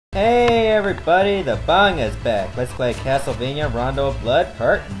Hey everybody, the Banga's back. Let's play Castlevania Rondo Blood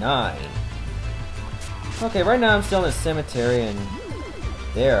Part 9. Okay, right now I'm still in the cemetery and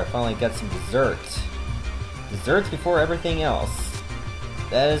there, I finally got some dessert. Desserts before everything else.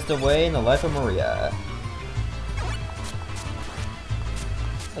 That is the way in the life of Maria.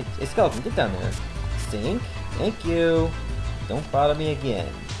 Hey, skeleton, get down there. Stink. Thank you. Don't bother me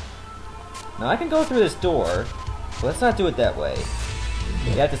again. Now I can go through this door, but let's not do it that way.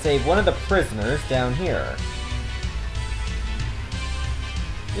 You have to save one of the prisoners down here.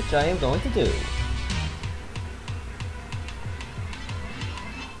 Which I am going to do.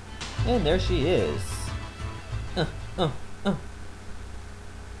 And there she is.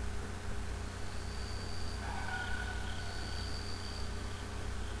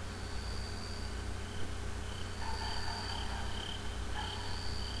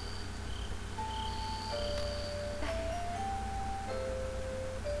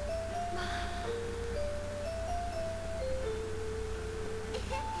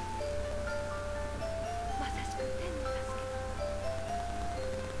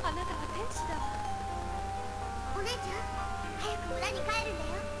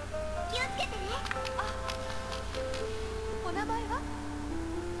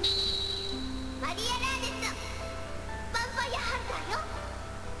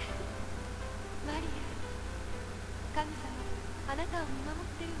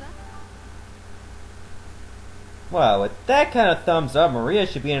 Wow, with that kind of thumbs up, Maria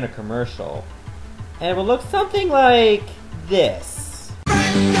should be in a commercial. And it will look something like this.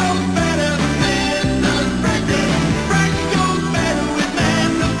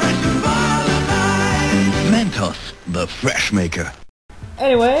 Mentos, the Freshmaker.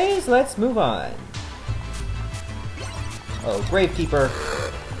 Anyways, let's move on. Oh, Gravekeeper.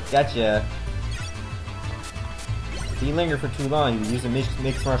 Gotcha. If you linger for too long, you use a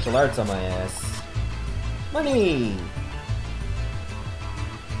mixed martial arts on my ass. Money!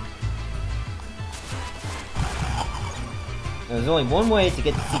 Now, there's only one way to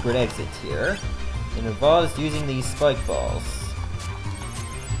get the secret exit here. It involves using these spike balls.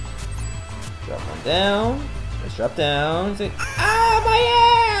 Drop one down. Let's drop down. Ah,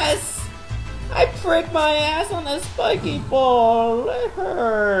 my ass! I pricked my ass on a spiky ball. It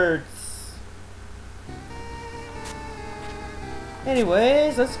hurts.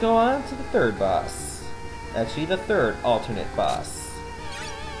 Anyways, let's go on to the third boss. Actually, the third alternate boss.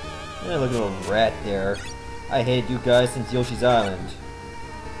 Yeah, look at the little rat there. I hated you guys since Yoshi's Island.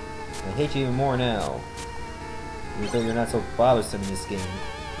 I hate you even more now. Even though you're not so bothersome in this game.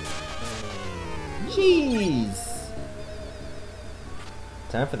 Jeez!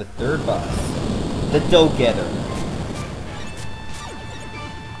 Time for the third boss. The Dough-Getter.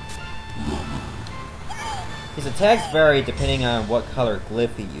 His attacks vary depending on what color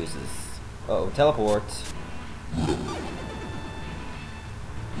glyph he uses. Uh-oh, teleport.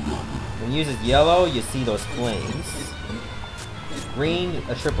 When he uses yellow, you see those flames. Green,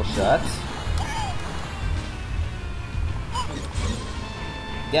 a triple shot.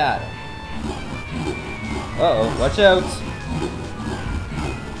 Got him. Uh-oh, watch out!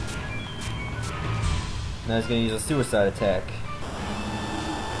 Now he's gonna use a suicide attack.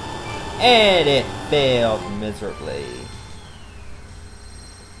 And it failed miserably.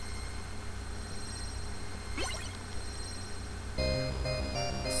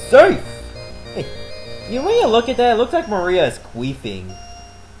 Safe! Hey, when you look at that, it looks like Maria is queefing.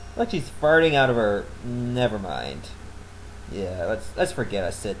 Like she's farting out of her... Never mind. Yeah, let's forget I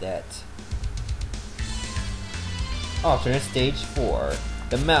said that. Alternate stage 4.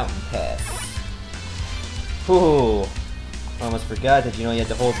 The mountain pass. Ooh. Almost forgot that you had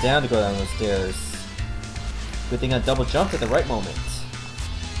to hold down to go down those stairs. Good thing I double jumped at the right moment.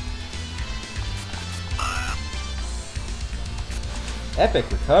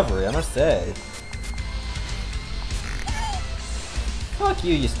 Epic recovery, I must say. Fuck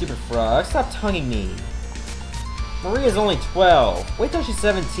you, you stupid frog. Stop tonguing me. Maria's only 12. Wait till she's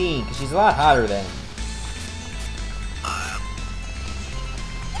 17, because she's a lot hotter then.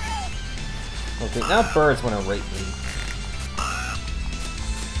 Okay, now birds want to rape me.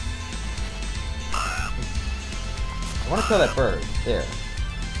 I want to kill that bird. There.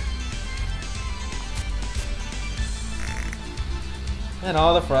 And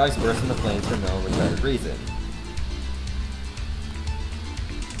all the frogs burst into flames for no retarded reason.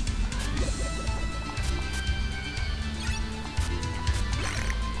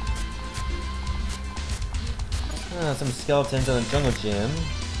 Some skeletons in the jungle gym.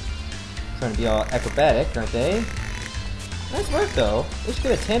 Trying to be all acrobatic, aren't they? Nice work though. They should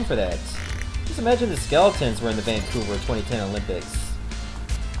get a 10 for that. Just imagine the skeletons were in the Vancouver 2010 Olympics.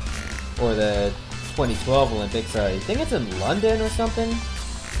 or the 2012 Olympics. I think it's in London or something.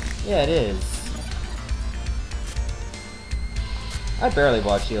 Yeah, it is. I barely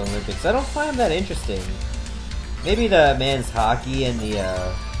watch the Olympics. I don't find them that interesting. Maybe the men's hockey in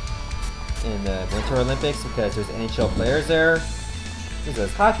the Winter Olympics because there's NHL players there.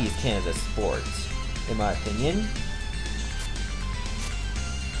 Because hockey is Canada's sport, in my opinion.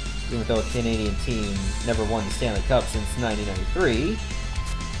 Even though the Canadian team never won the Stanley Cup since 1993.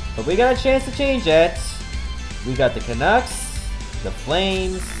 But we got a chance to change that. We got the Canucks, the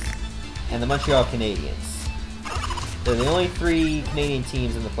Flames, and the Montreal Canadiens. They're the only 3 Canadian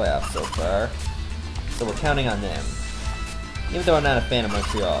teams in the playoffs so far. So we're counting on them. Even though I'm not a fan of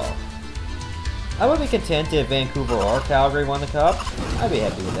Montreal. I would be content if Vancouver or Calgary won the cup. I'd be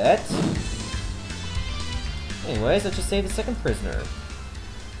happy with that. Anyways, let's just save the second prisoner.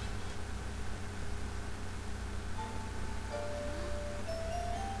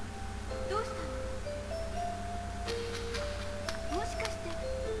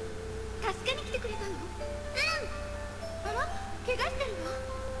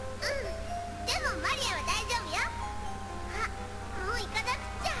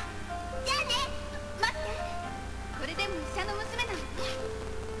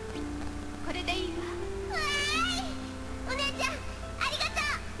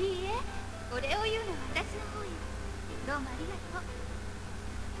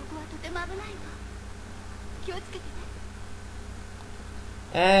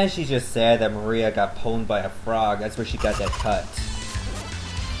 And she's just sad that Maria got pwned by a frog. That's where she got that cut.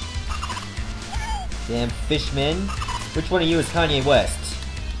 Damn fishmen. Which one of you is Kanye West?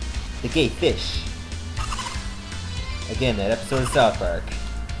 The gay fish. Again, that episode of South Park.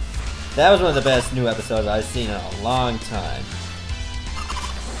 That was one of the best new episodes I've seen in a long time.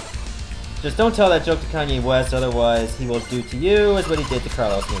 Just don't tell that joke to Kanye West, otherwise he will do to you as what he did to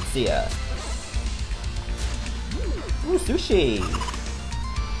Carlos Mencia. Ooh, sushi!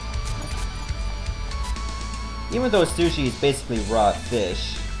 Even though sushi is basically raw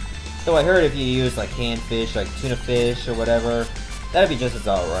fish, though I heard if you use like canned fish, like tuna fish or whatever, that'd be just as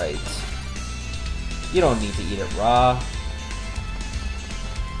alright. You don't need to eat it raw.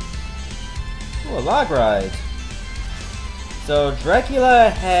 Ooh, a log ride. So Dracula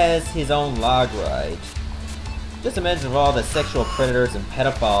has his own log ride. Just imagine if all the sexual predators and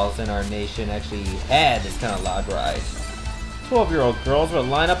pedophiles in our nation actually had this kind of log ride. 12-year-old girls would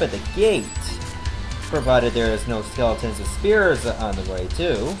line up at the gate. Provided there is no skeletons with spears on the way,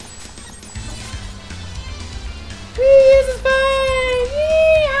 too. Whee! This is fun!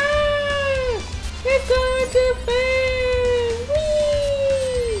 Yee-haw! It's going too fast!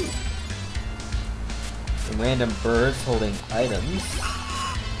 Whee! Some random birds holding items.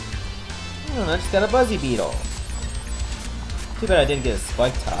 Oh, I just got a Buzzy Beetle. Too bad I didn't get a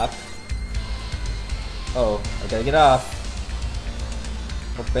spike top. Oh, I gotta get off.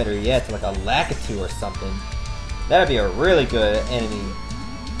 Or better yet, like a Lakitu or something. That'd be a really good enemy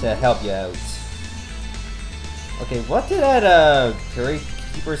to help you out. Okay, what did that curry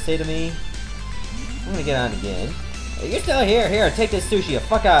keeper say to me? I'm gonna get on again. Hey, you're still here. Here, take this sushi.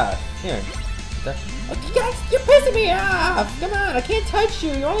 Fuck off. Here. Oh, you guys, you're pissing me off. Come on, I can't touch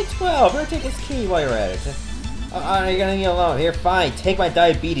you. You're only 12. Here, take this key while you're at it. Oh, you're gonna leave me alone. Here, fine. Take my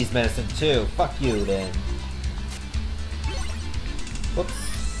diabetes medicine too. Fuck you, then. Whoops.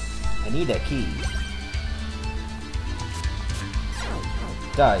 I need that key.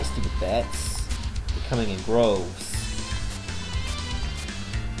 Die, stupid bats. They're coming in groves.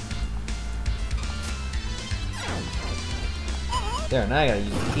 There, now I gotta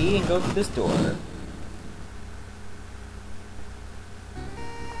use the key and go through this door.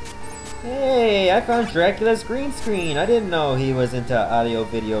 Hey, I found Dracula's green screen. I didn't know he was into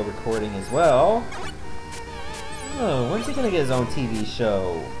audio-video recording as well. Oh, when's he gonna get his own TV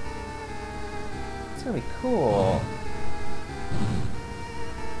show? It's gonna be cool.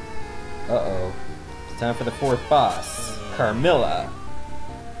 Uh-oh. It's time for the fourth boss, Carmilla.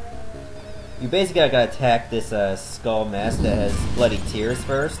 You basically gotta attack this skull mask that has bloody tears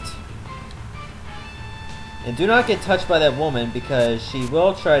first. And do not get touched by that woman because she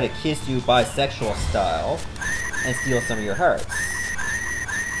will try to kiss you bisexual style and steal some of your hearts.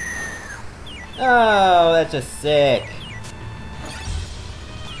 Oh, that's just sick.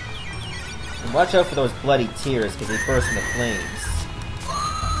 And watch out for those bloody tears because they burst into flames.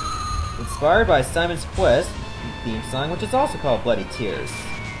 Inspired by Simon's Quest theme song, which is also called Bloody Tears.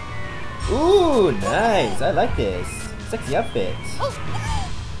 Ooh, nice! I like this. Sexy outfit.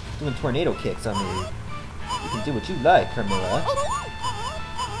 Doing tornado kicks on me. You can do what you like, Carmilla.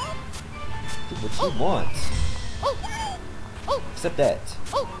 Do what you want. Except that.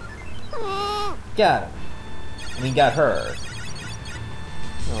 Got him. I mean, got her.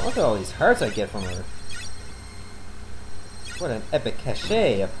 Oh, look at all these hearts I get from her. What an epic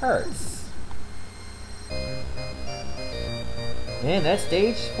cachet of hearts. And that's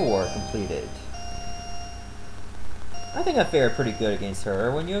stage 4 completed. I think I fared pretty good against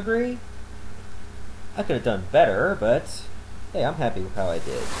her, wouldn't you agree? I could have done better, but hey, I'm happy with how I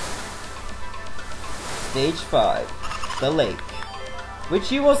did. Stage 5, the lake,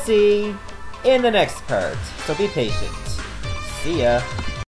 which you will see in the next part, so be patient. See ya!